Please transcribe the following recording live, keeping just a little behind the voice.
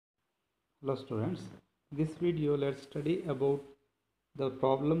Hello students, in this video let's study about the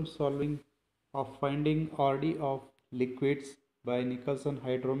problem solving of finding RD of liquids by Nicholson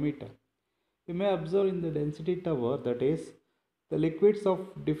hydrometer. You may observe in the density tower, that is, the liquids of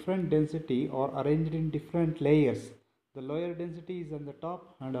different density are arranged in different layers. The lower density is on the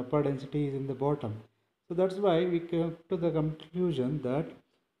top and upper density is in the bottom. So that's why we came to the conclusion that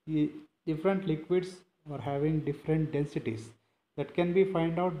the different liquids are having different densities that can be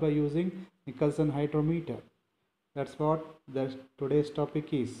found out by using Nicholson hydrometer. That's what today's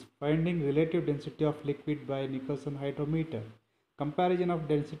topic is, finding relative density of liquid by Nicholson hydrometer. Comparison of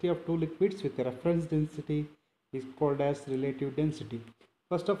density of two liquids with a reference density is called as relative density.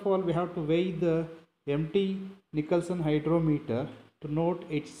 First of all, we have to weigh the empty Nicholson hydrometer to note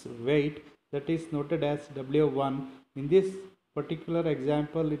its weight, that is noted as W1. In this particular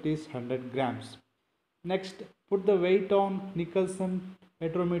example, it is 100 grams. Next, put the weight on Nicholson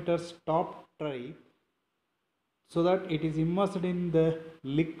hydrometer's top tray so that it is immersed in the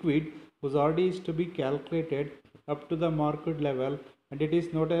liquid whose RD is to be calculated up to the marked level, and it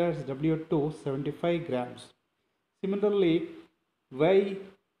is noted as W2 75 grams. Similarly,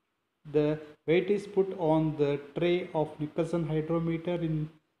 the weight is put on the tray of Nicholson hydrometer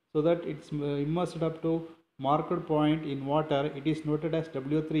so that it's immersed up to marked point in water. It is noted as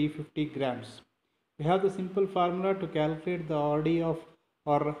W3 50 grams. We have the simple formula to calculate the RD of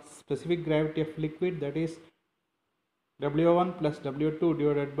or specific gravity of liquid, that is W1 plus W2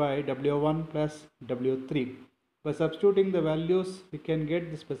 divided by W1 plus W3. By substituting the values, we can get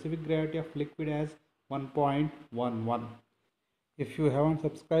the specific gravity of liquid as 1.11. If you haven't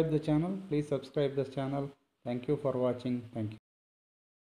subscribed the channel, please subscribe the channel. Thank you for watching. Thank you.